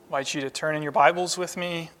invite you to turn in your Bibles with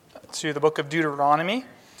me to the book of Deuteronomy.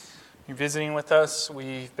 If you're visiting with us,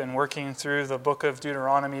 we've been working through the book of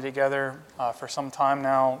Deuteronomy together for some time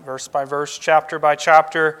now, verse by verse, chapter by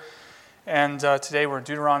chapter. And today we're in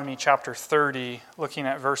Deuteronomy chapter 30, looking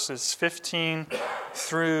at verses 15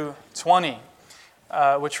 through 20,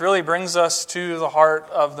 which really brings us to the heart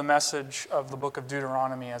of the message of the book of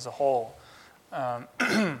Deuteronomy as a whole.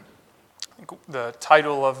 The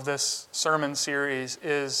title of this sermon series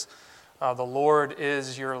is The Lord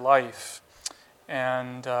is Your Life.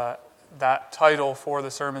 And that title for the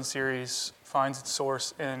sermon series finds its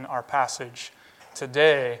source in our passage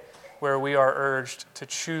today, where we are urged to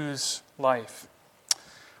choose life.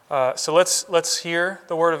 So let's hear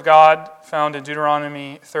the word of God found in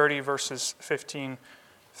Deuteronomy 30, verses 15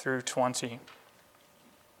 through 20.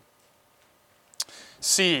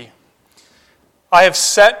 See, I have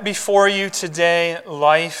set before you today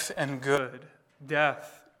life and good,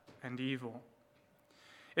 death and evil.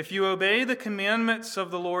 If you obey the commandments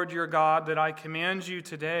of the Lord your God that I command you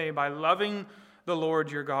today by loving the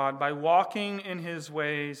Lord your God, by walking in his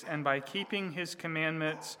ways, and by keeping his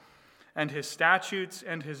commandments and his statutes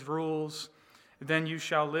and his rules, then you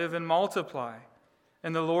shall live and multiply.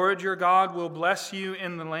 And the Lord your God will bless you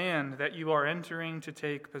in the land that you are entering to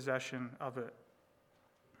take possession of it.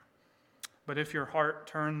 But if your heart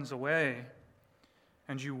turns away,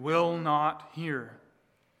 and you will not hear,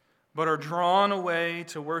 but are drawn away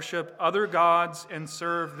to worship other gods and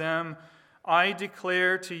serve them, I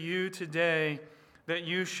declare to you today that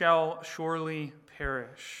you shall surely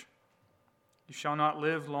perish. You shall not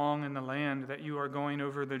live long in the land that you are going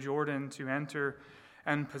over the Jordan to enter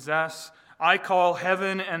and possess. I call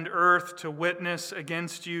heaven and earth to witness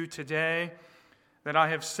against you today that I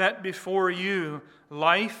have set before you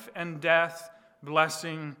life and death,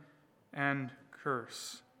 blessing and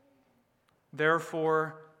curse.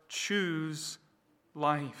 Therefore, choose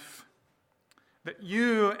life, that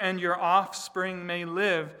you and your offspring may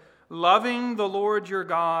live, loving the Lord your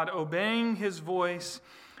God, obeying his voice,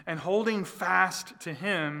 and holding fast to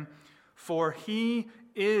him, for he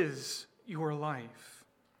is your life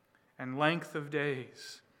and length of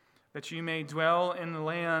days, that you may dwell in the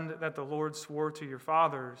land that the Lord swore to your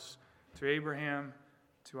fathers, to Abraham,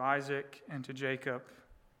 to Isaac, and to Jacob,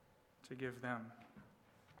 to give them.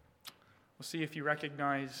 We'll see if you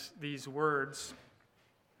recognize these words.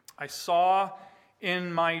 I saw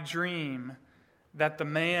in my dream that the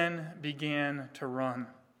man began to run.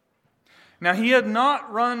 Now he had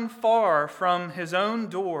not run far from his own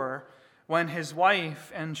door when his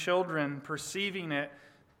wife and children, perceiving it,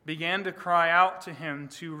 began to cry out to him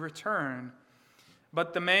to return.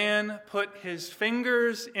 But the man put his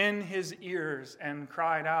fingers in his ears and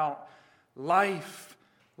cried out, "Life,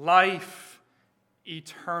 life,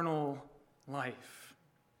 eternal life."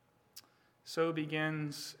 So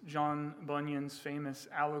begins John Bunyan's famous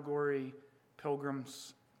allegory,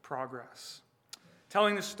 Pilgrim's Progress,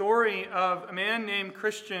 telling the story of a man named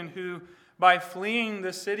Christian who, by fleeing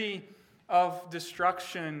the city of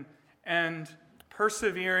destruction and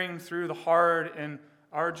persevering through the hard and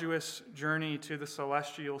arduous journey to the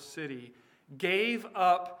celestial city, gave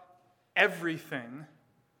up everything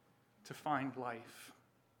to find life.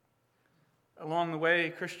 Along the way,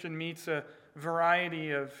 Christian meets a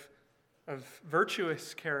variety of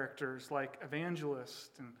virtuous characters like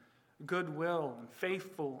evangelist and goodwill and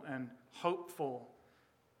faithful and hopeful.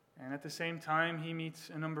 And at the same time, he meets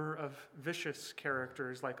a number of vicious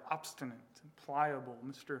characters like obstinate and pliable,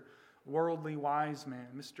 Mr. Worldly Wise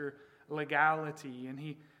Man, Mr. Legality, and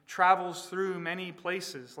he travels through many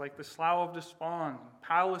places like the Slough of Despond,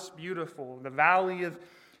 Palace Beautiful, the Valley of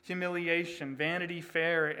Humiliation, Vanity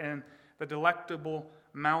Fair, and the Delectable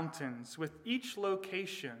Mountains, with each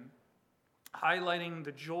location highlighting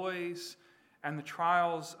the joys and the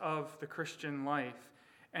trials of the Christian life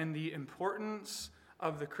and the importance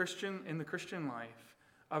of the Christian life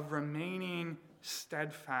of remaining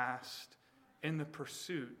steadfast in the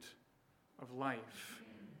pursuit of life.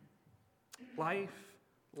 Life,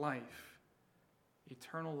 life,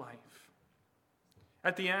 eternal life.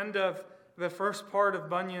 At the end of the first part of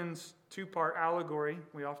Bunyan's two-part allegory,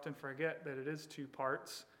 we often forget that it is two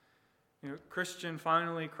parts. Christian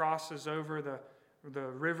finally crosses over the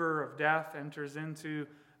river of death, enters into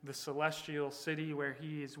the celestial city where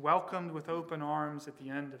he is welcomed with open arms at the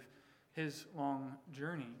end of his long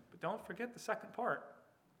journey. But don't forget the second part,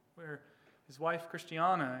 where his wife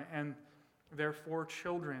Christiana and their 4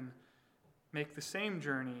 children make the same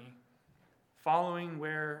journey, following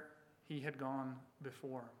where he had gone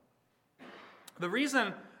before. The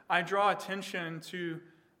reason I draw attention to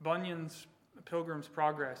Bunyan's Pilgrim's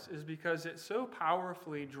Progress is because it so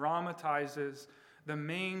powerfully dramatizes the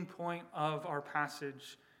main point of our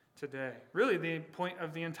passage today. Really, the point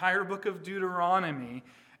of the entire book of Deuteronomy,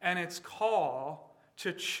 and its call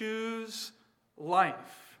to choose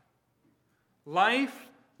life. Life,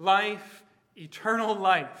 life, eternal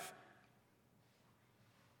life.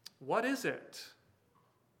 What is it?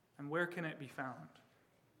 And where can it be found?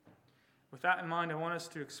 With that in mind, I want us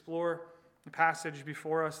to explore the passage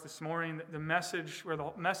before us this morning. The message, where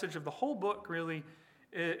the message of the whole book really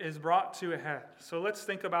is brought to a head. So let's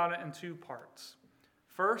think about it in two parts.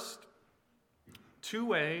 First, two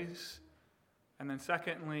ways, and then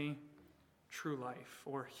secondly, true life,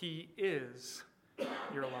 or He is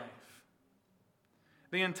your life.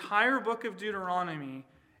 The entire book of Deuteronomy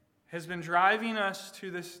has been driving us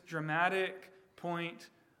to this dramatic point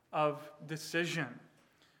of decision.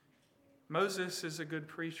 Moses is a good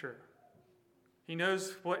preacher. He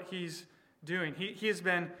knows what he's doing. He's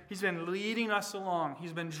been leading us along.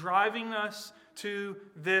 He's been driving us to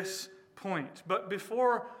this point. But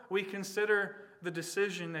before we consider the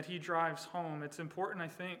decision that he drives home, it's important, I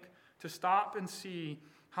think, to stop and see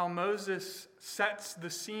how Moses sets the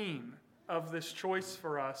scene of this choice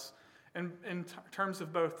for us in terms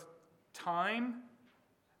of both time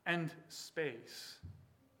and space.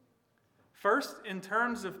 First, in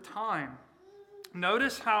terms of time,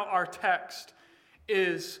 notice how our text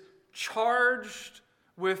is charged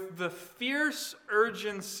with the fierce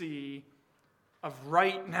urgency of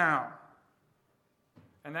right now.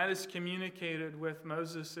 And that is communicated with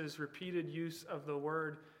Moses' repeated use of the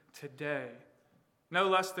word today. No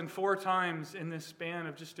less than 4 times in this span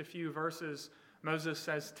of just a few verses, Moses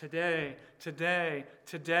says today, today,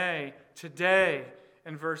 today, today,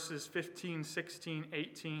 in verses 15, 16,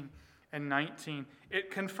 18, and 19.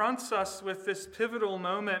 It confronts us with this pivotal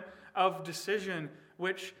moment of decision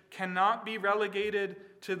which cannot be relegated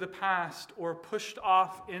to the past or pushed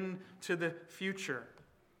off into the future.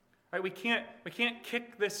 Right? We can't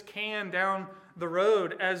kick this can down the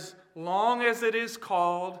road as long as it is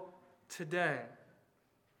called today.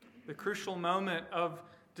 The crucial moment of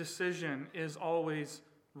decision is always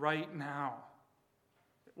right now.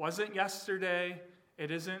 It wasn't yesterday.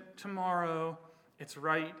 It isn't tomorrow. It's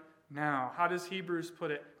right now. How does Hebrews put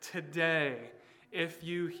it? Today, if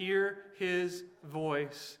you hear his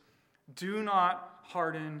voice, do not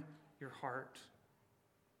harden your heart.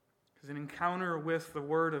 Because an encounter with the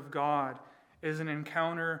Word of God is an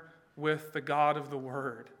encounter with the God of the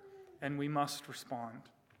Word, and we must respond.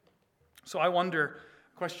 So I wonder,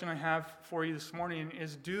 the question I have for you this morning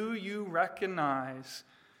is, do you recognize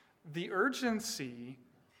the urgency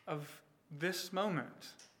of this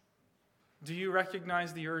moment? Do you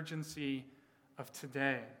recognize the urgency of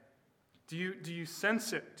today? Do you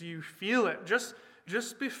sense it? Do you feel it?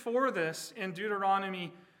 Just before this, in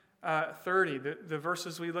Deuteronomy 30, the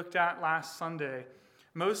verses we looked at last Sunday,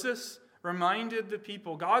 Moses reminded the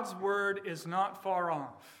people, God's word is not far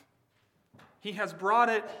off. He has brought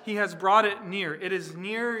it near. It is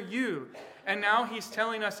near you. And now he's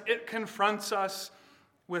telling us it confronts us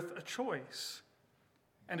with a choice.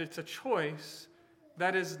 And it's a choice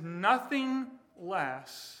that is nothing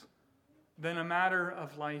less than a matter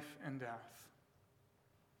of life and death.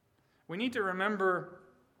 We need to remember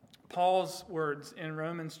Paul's words in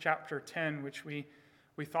Romans chapter 10, which we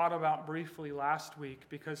thought about briefly last week,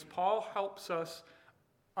 because Paul helps us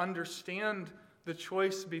understand the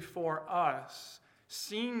choice before us,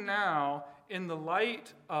 seen now in the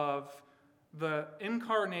light of the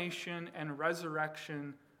incarnation and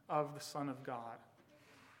resurrection of the Son of God.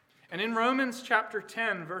 And in Romans chapter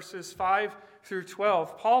 10, verses 5 through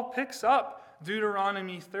 12, Paul picks up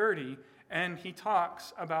Deuteronomy 30, and he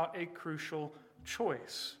talks about a crucial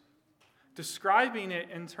choice, describing it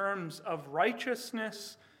in terms of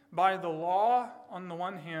righteousness by the law on the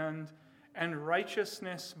one hand, and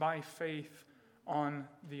righteousness by faith on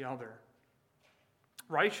the other.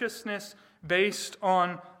 Righteousness based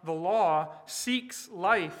on the law seeks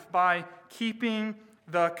life by keeping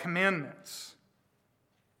the commandments.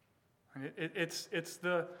 It's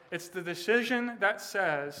the decision that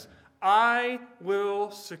says, I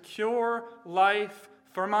will secure life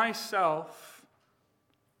for myself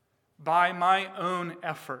by my own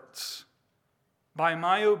efforts, by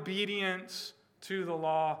my obedience to the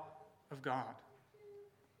law of God.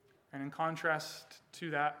 And in contrast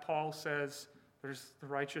to that, Paul says there's the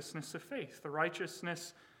righteousness of faith. The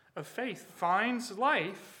righteousness of faith finds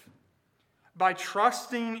life by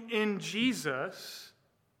trusting in Jesus.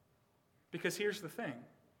 Because here's the thing.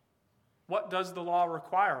 What does the law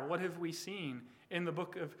require? What have we seen in the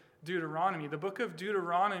book of Deuteronomy? The book of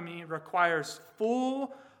Deuteronomy requires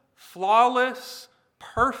full flawless,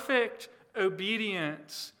 perfect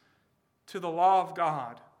obedience to the law of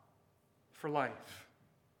God for life.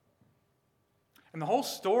 And the whole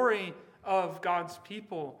story of God's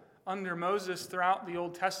people under Moses throughout the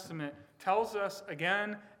Old Testament tells us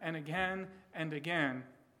again and again and again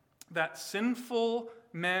that sinful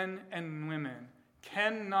men and women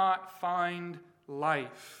cannot find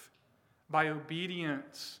life by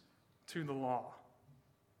obedience to the law.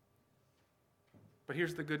 But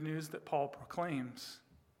here's the good news that Paul proclaims,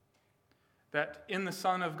 that in the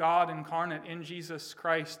Son of God incarnate, in Jesus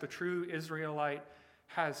Christ, the true Israelite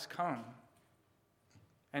has come.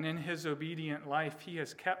 And in his obedient life, he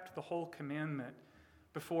has kept the whole commandment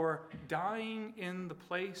before dying in the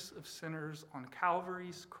place of sinners on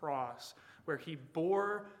Calvary's cross, where he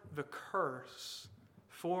bore the curse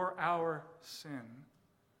for our sin,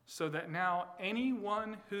 so that now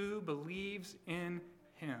anyone who believes in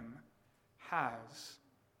him has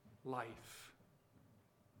life.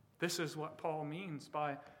 This is what Paul means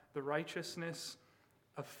by the righteousness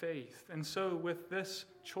of faith. And so with this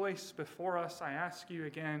choice before us, I ask you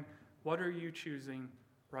again, what are you choosing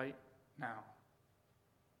right now?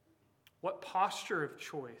 What posture of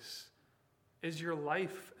choice is your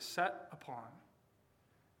life set upon?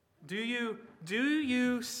 Do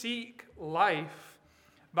you seek life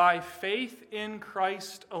by faith in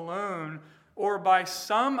Christ alone, or by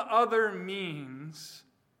some other means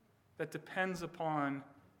that depends upon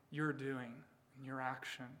your doing and your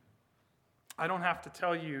action? I don't have to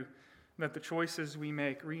tell you that the choices we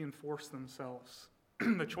make reinforce themselves.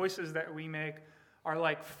 The choices that we make are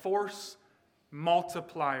like force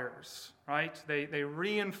multipliers, right? They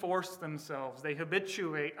reinforce themselves. They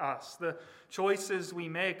habituate us. The choices we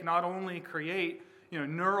make not only create,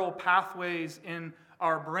 neural pathways in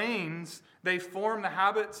our brains, they form the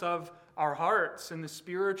habits of our hearts and the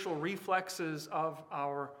spiritual reflexes of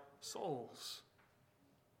our souls.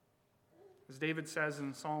 As David says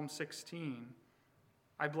in Psalm 16,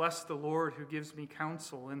 I bless the Lord who gives me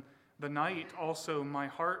counsel. In the night also my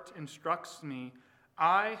heart instructs me.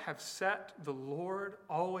 I have set the Lord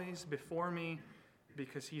always before me,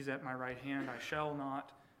 because he's at my right hand. I shall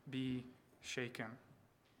not be shaken.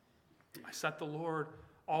 I set the Lord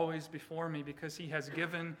always before me because he has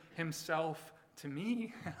given himself to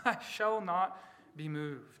me. I shall not be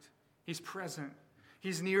moved. He's present.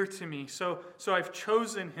 He's near to me. So I've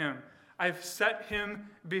chosen him. I've set him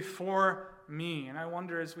before me. And I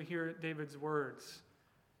wonder, as we hear David's words,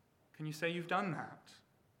 can you say you've done that?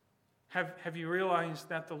 Have you realized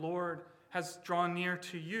that the Lord has drawn near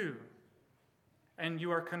to you, and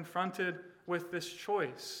you are confronted with this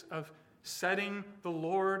choice of setting the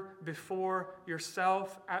Lord before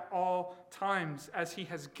yourself at all times, as he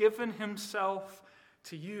has given himself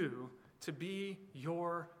to you to be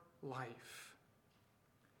your life?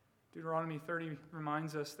 Deuteronomy 30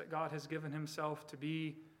 reminds us that God has given himself to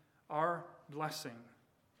be our blessing,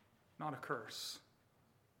 not a curse.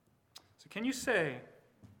 So can you say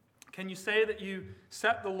that you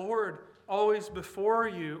set the Lord always before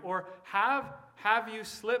you, or have you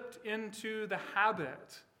slipped into the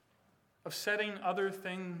habit of setting other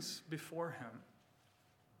things before him?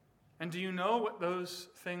 And do you know what those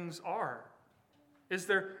things are? Is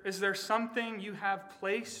there something you have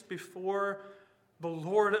placed before the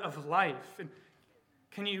Lord of life? And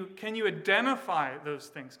can you identify those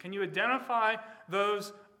things? Can you identify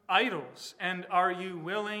those idols? And are you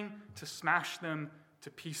willing to smash them to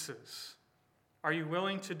pieces? Are you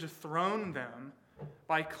willing to dethrone them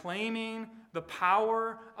by claiming the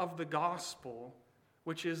power of the gospel,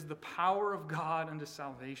 which is the power of God unto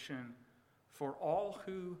salvation for all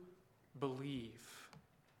who believe?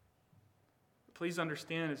 Please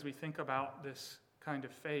understand, as we think about this kind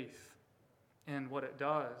of faith and what it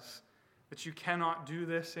does, that you cannot do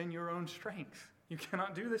this in your own strength. You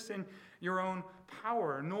cannot do this in your own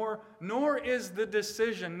power, nor is the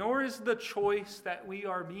decision, nor is the choice that we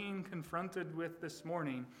are being confronted with this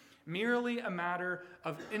morning merely a matter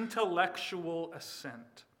of intellectual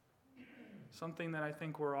assent, something that I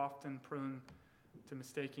think we're often prone to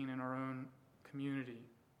mistaking in our own community.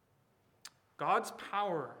 God's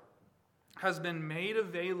power has been made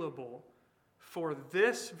available for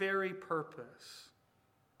this very purpose,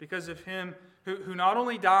 because of him who not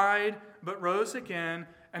only died but rose again,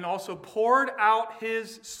 and also poured out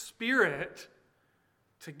his Spirit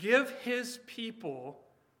to give his people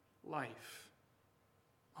life.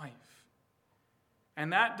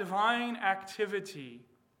 And that divine activity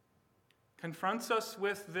confronts us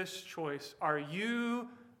with this choice. Are you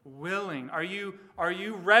willing? Are you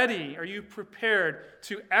ready? Are you prepared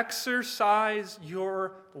to exercise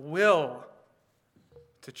your will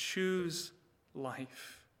to choose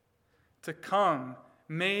life? to come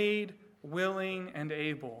made willing and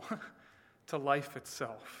able to life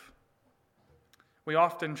itself. We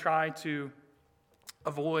often try to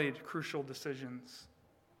avoid crucial decisions.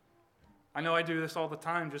 I know I do this all the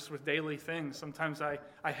time just with daily things. Sometimes I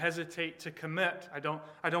hesitate to commit. I don't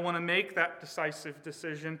want to make that decisive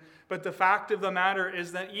decision. But the fact of the matter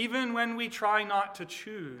is that even when we try not to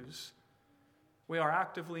choose, we are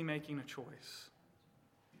actively making a choice.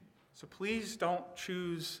 So please don't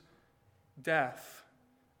choose death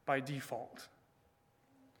by default.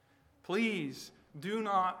 Please do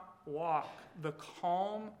not walk the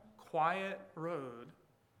calm, quiet road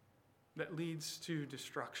that leads to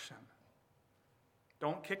destruction.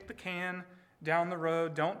 Don't kick the can down the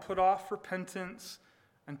road. Don't put off repentance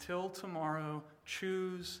until tomorrow.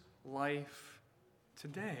 Choose life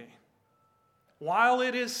today, while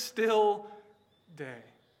it is still day.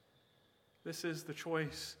 This is the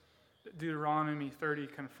choice that Deuteronomy 30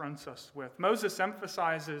 confronts us with. Moses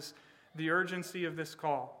emphasizes the urgency of this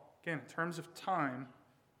call, again, in terms of time,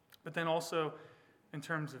 but then also in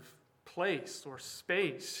terms of place or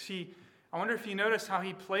space. I wonder if you notice how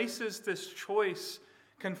he places this choice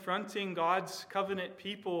confronting God's covenant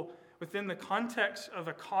people within the context of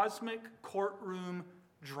a cosmic courtroom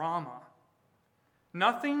drama.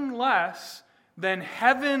 Nothing less than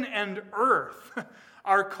heaven and earth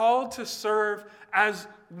are called to serve as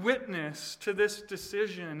witness to this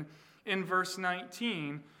decision in verse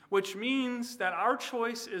 19, which means that our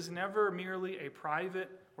choice is never merely a private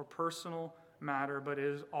or personal matter, but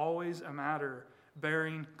is always a matter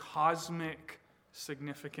bearing cosmic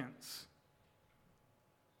significance.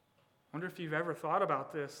 I wonder if you've ever thought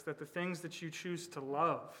about this, that the things that you choose to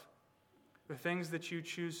love, the things that you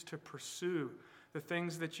choose to pursue, the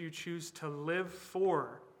things that you choose to live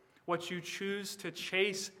for, what you choose to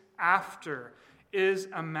chase after, is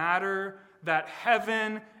a matter that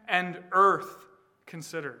heaven and earth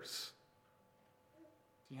considers.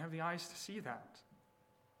 Do you have the eyes to see that?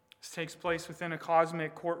 This takes place within a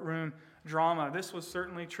cosmic courtroom drama. This was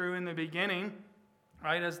certainly true in the beginning,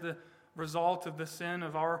 right? As the result of the sin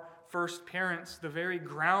of our first parents, the very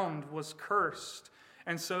ground was cursed.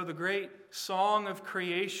 And so the great song of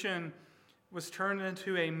creation was turned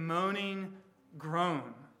into a moaning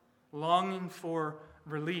groan, longing for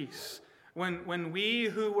release. When we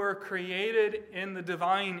who were created in the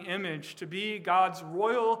divine image to be God's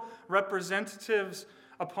royal representatives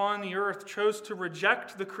upon the earth chose to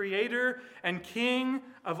reject the Creator and King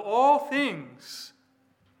of all things,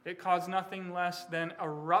 it caused nothing less than a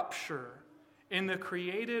rupture in the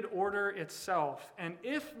created order itself. And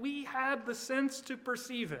if we had the sense to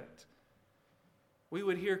perceive it, we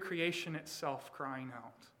would hear creation itself crying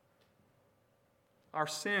out. Our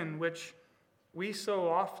sin, which we so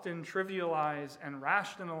often trivialize and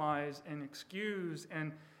rationalize and excuse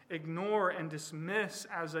and ignore and dismiss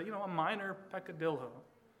as a minor peccadillo,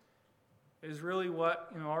 is really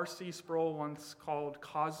what R.C. Sproul once called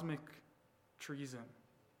cosmic treason.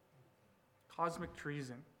 Cosmic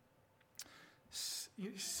treason.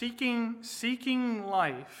 Seeking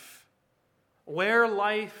life where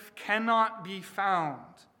life cannot be found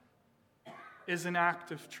is an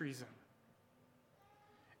act of treason.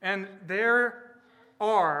 And there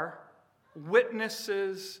are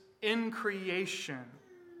witnesses in creation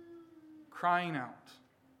crying out.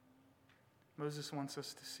 Moses wants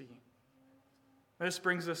us to see. This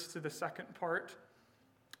brings us to the second part,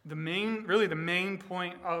 the main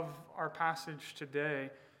point of our passage today.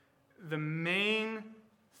 The main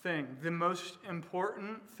thing, the most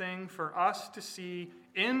important thing for us to see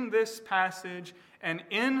in this passage and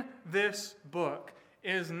in this book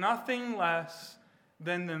is nothing less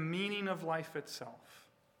than the meaning of life itself.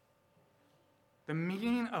 The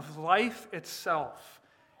meaning of life itself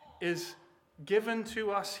is given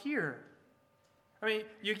to us here. I mean,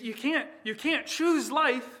 you can't choose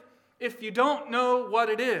life if you don't know what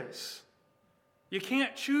it is. You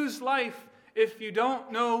can't choose life if you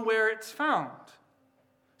don't know where it's found.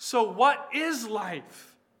 So what is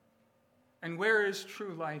life? And where is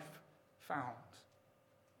true life found?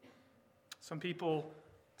 Some people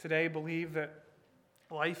today believe that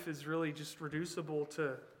life is really just reducible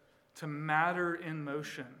to matter in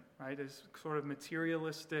motion, right? As sort of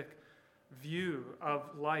materialistic view of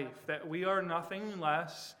life, that we are nothing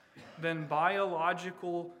less than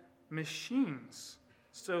biological machines.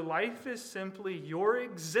 So life is simply your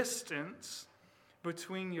existence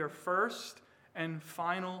between your first and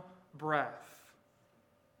final breath.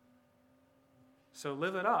 So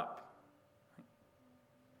live it up.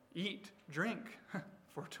 Eat, drink,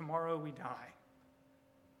 for tomorrow we die.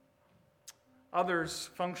 Others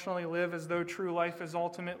functionally live as though true life is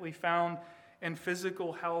ultimately found in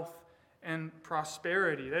physical health and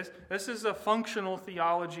prosperity. This is a functional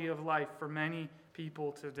theology of life for many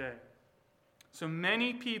people today. So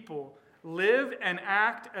many people live and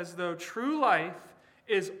act as though true life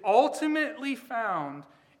is ultimately found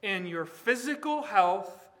in your physical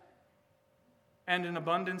health and an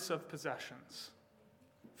abundance of possessions.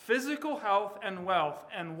 Physical health and wealth,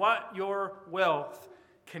 and what your wealth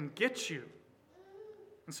can get you.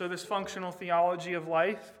 And so this functional theology of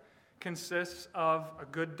life consists of a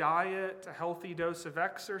good diet, a healthy dose of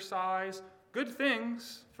exercise, good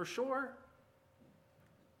things for sure,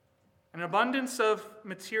 an abundance of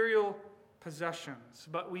material possessions,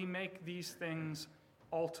 but we make these things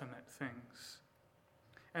ultimate things.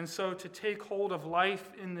 And so to take hold of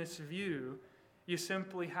life in this view, you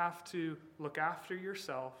simply have to look after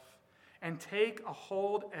yourself and take a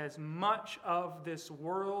hold as much of this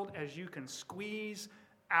world as you can squeeze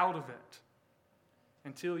out of it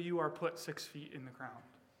until you are put 6 feet in the ground.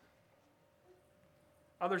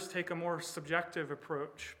 Others take a more subjective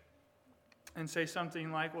approach and say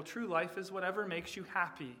something like, well, true life is whatever makes you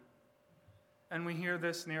happy. And we hear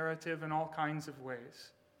this narrative in all kinds of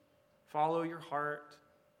ways. Follow your heart.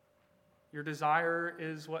 Your desire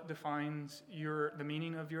is what defines the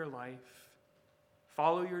meaning of your life.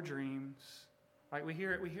 Follow your dreams. Right? We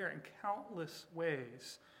hear it in countless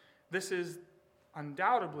ways. This is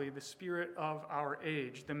undoubtedly the spirit of our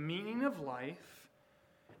age. The meaning of life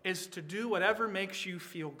is to do whatever makes you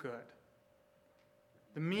feel good.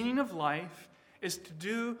 The meaning of life is to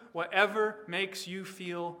do whatever makes you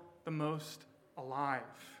feel the most alive.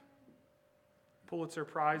 Pulitzer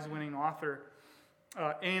Prize-winning author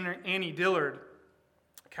Annie Dillard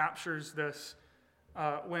captures this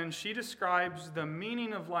when she describes the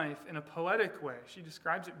meaning of life in a poetic way. She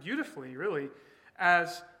describes it beautifully, really,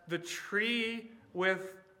 as the tree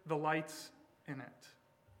with the lights in it.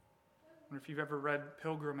 I wonder if you've ever read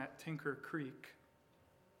Pilgrim at Tinker Creek.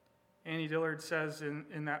 Annie Dillard says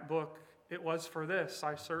in that book, "It was for this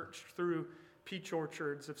I searched through peach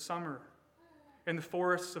orchards of summer, in the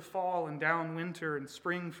forests of fall and down winter and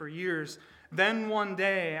spring for years. Then one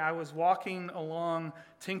day I was walking along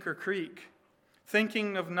Tinker Creek,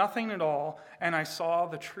 thinking of nothing at all, and I saw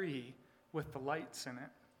the tree with the lights in it.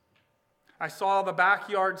 I saw the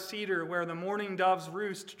backyard cedar where the mourning doves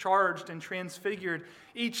roost, charged and transfigured,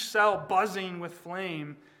 each cell buzzing with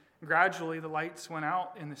flame. Gradually the lights went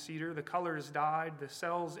out in the cedar, the colors died, the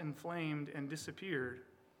cells inflamed and disappeared.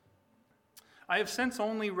 I have since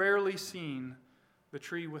only rarely seen the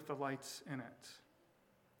tree with the lights in it.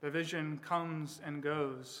 The vision comes and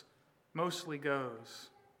goes, mostly goes,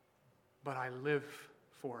 but I live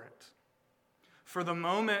for it. For the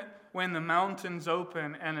moment when the mountains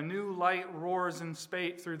open and a new light roars in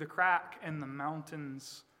spate through the crack and the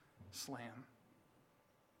mountains slam."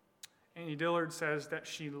 Annie Dillard says that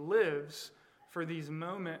she lives for these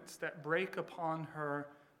moments that break upon her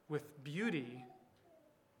with beauty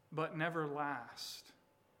but never last.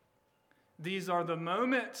 These are the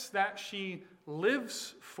moments that she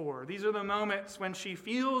lives for. These are the moments when she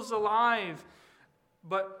feels alive.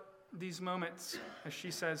 But these moments, as she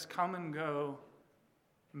says, come and go,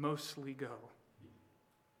 mostly go.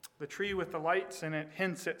 The tree with the lights in it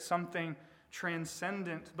hints at something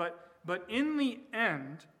transcendent. But in the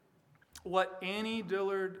end, what Annie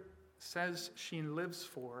Dillard says she lives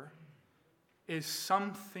for is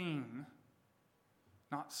something,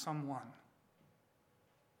 not someone.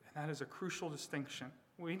 And that is a crucial distinction.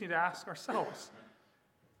 We need to ask ourselves,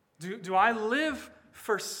 do I live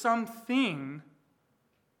for something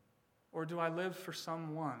or do I live for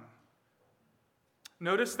someone?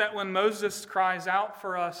 Notice that when Moses cries out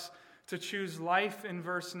for us to choose life in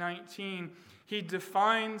verse 19, he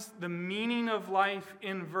defines the meaning of life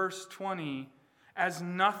in verse 20 as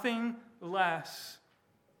nothing less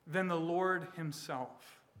than the Lord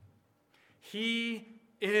himself. He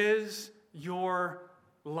is your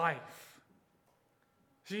life.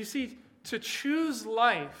 So you see, to choose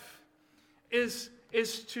life is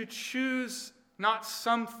to choose not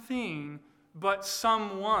something, but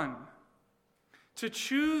someone. To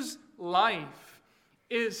choose life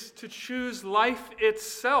is to choose life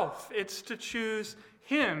itself. It's to choose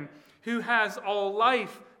him who has all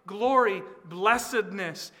life, glory,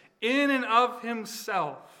 blessedness in and of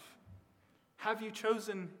himself. Have you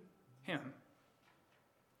chosen him?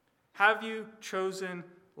 Have you chosen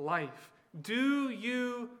life? Do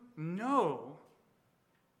you know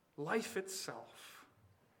life itself?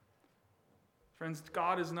 Friends,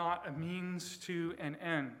 God is not a means to an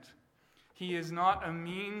end. He is not a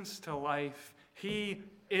means to life. He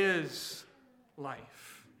is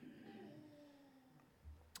life.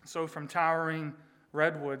 So from towering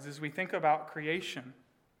redwoods, as we think about creation,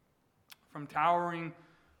 from towering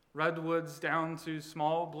redwoods down to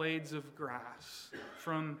small blades of grass,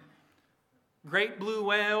 from great blue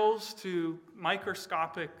whales to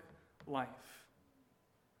microscopic life,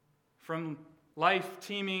 from life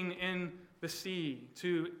teeming in the sea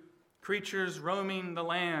to creatures roaming the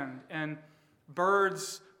land and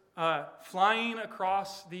birds flying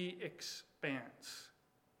across the expanse.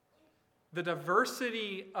 The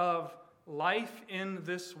diversity of life in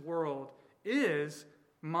this world is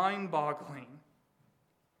mind-boggling,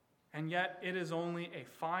 and yet it is only a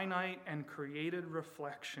finite and created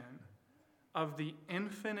reflection of the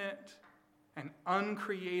infinite and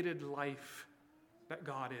uncreated life that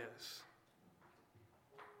God is.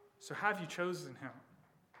 So have you chosen him?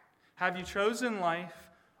 Have you chosen life,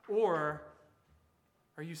 or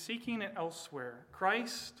are you seeking it elsewhere?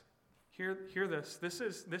 Christ, hear this. This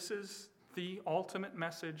is the ultimate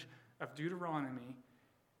message of Deuteronomy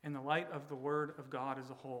in the light of the Word of God as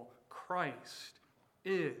a whole. Christ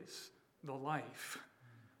is the life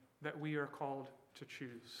that we are called to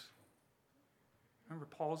choose. Remember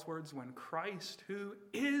Paul's words, when Christ, who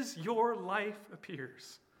is your life,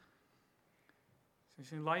 appears. So you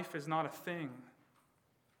see, life is not a thing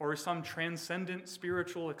or some transcendent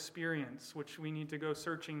spiritual experience which we need to go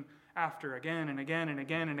searching after again and again and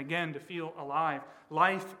again and again to feel alive.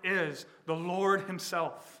 Life is the Lord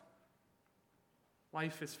himself.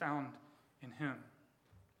 Life is found in him.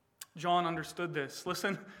 John understood this.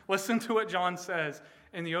 Listen to what John says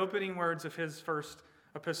in the opening words of his first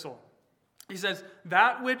epistle. He says,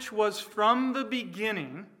 that which was from the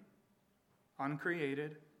beginning,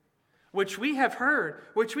 uncreated, which we have heard,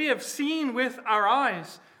 which we have seen with our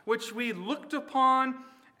eyes, which we looked upon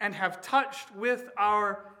and have touched with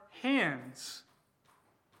our hands,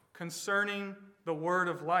 concerning the word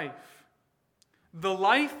of life. The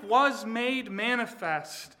life was made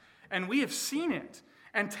manifest, and we have seen it,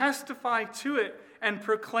 and testify to it, and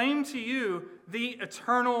proclaim to you the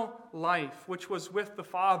eternal life, which was with the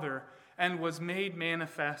Father, and was made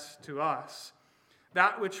manifest to us.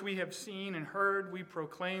 That which we have seen and heard, we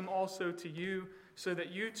proclaim also to you, so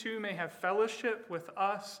that you too may have fellowship with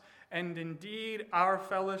us. And indeed, our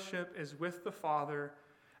fellowship is with the Father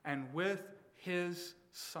and with his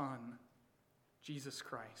Son, Jesus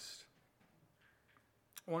Christ.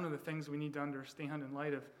 One of the things we need to understand in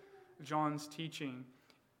light of John's teaching,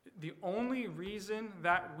 the only reason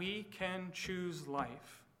that we can choose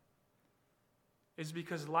life is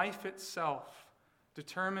because life itself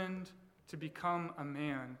determined to become a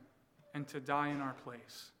man and to die in our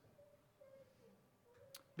place.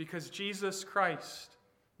 Because Jesus Christ,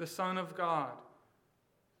 the Son of God,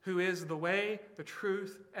 who is the way, the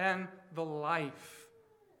truth, and the life,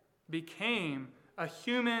 became a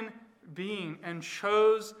human being and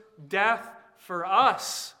chose death for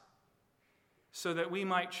us so that we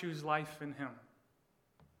might choose life in him.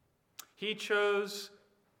 He chose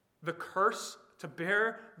the curse, to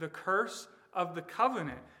bear the curse of the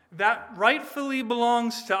covenant that rightfully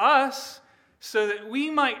belongs to us, so that we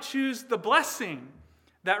might choose the blessing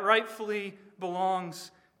that rightfully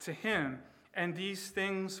belongs to him. And these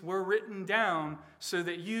things were written down so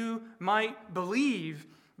that you might believe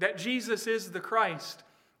that Jesus is the Christ,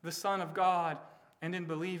 the Son of God, and in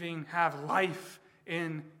believing have life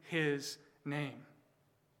in his name.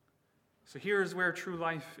 So here's where true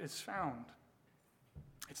life is found.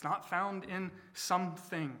 It's not found in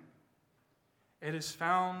something. It is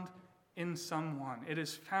found in someone. It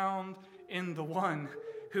is found in the one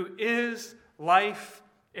who is life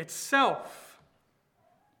itself.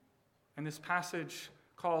 And this passage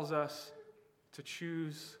calls us to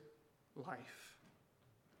choose life.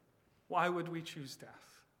 Why would we choose death?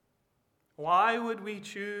 Why would we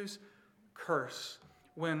choose curse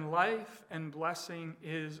when life and blessing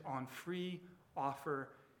is on free offer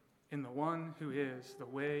in the one who is the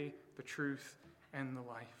way, the truth, and the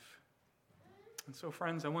life? And so,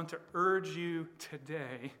 friends, I want to urge you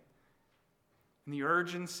today, in the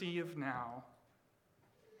urgency of now,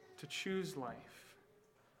 to choose life,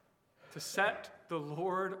 to set the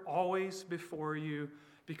Lord always before you,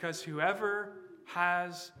 because whoever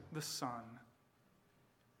has the Son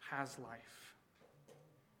has life.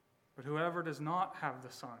 But whoever does not have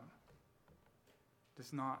the Son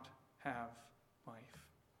does not have life.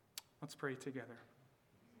 Let's pray together.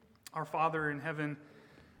 Our Father in heaven,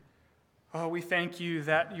 we thank you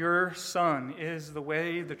that your Son is the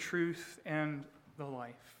way, the truth, and the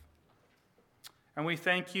life. And we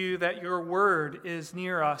thank you that your word is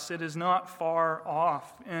near us. It is not far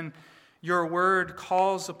off. And your word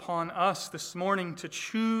calls upon us this morning to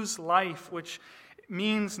choose life, which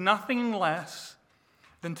means nothing less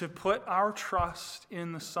than to put our trust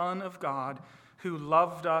in the Son of God, who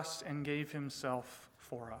loved us and gave himself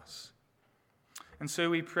for us. And so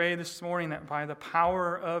we pray this morning that by the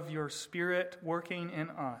power of your Spirit working in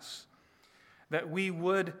us, that we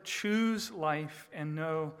would choose life and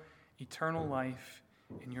know eternal life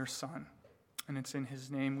in your Son. And it's in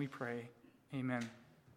his name we pray. Amen.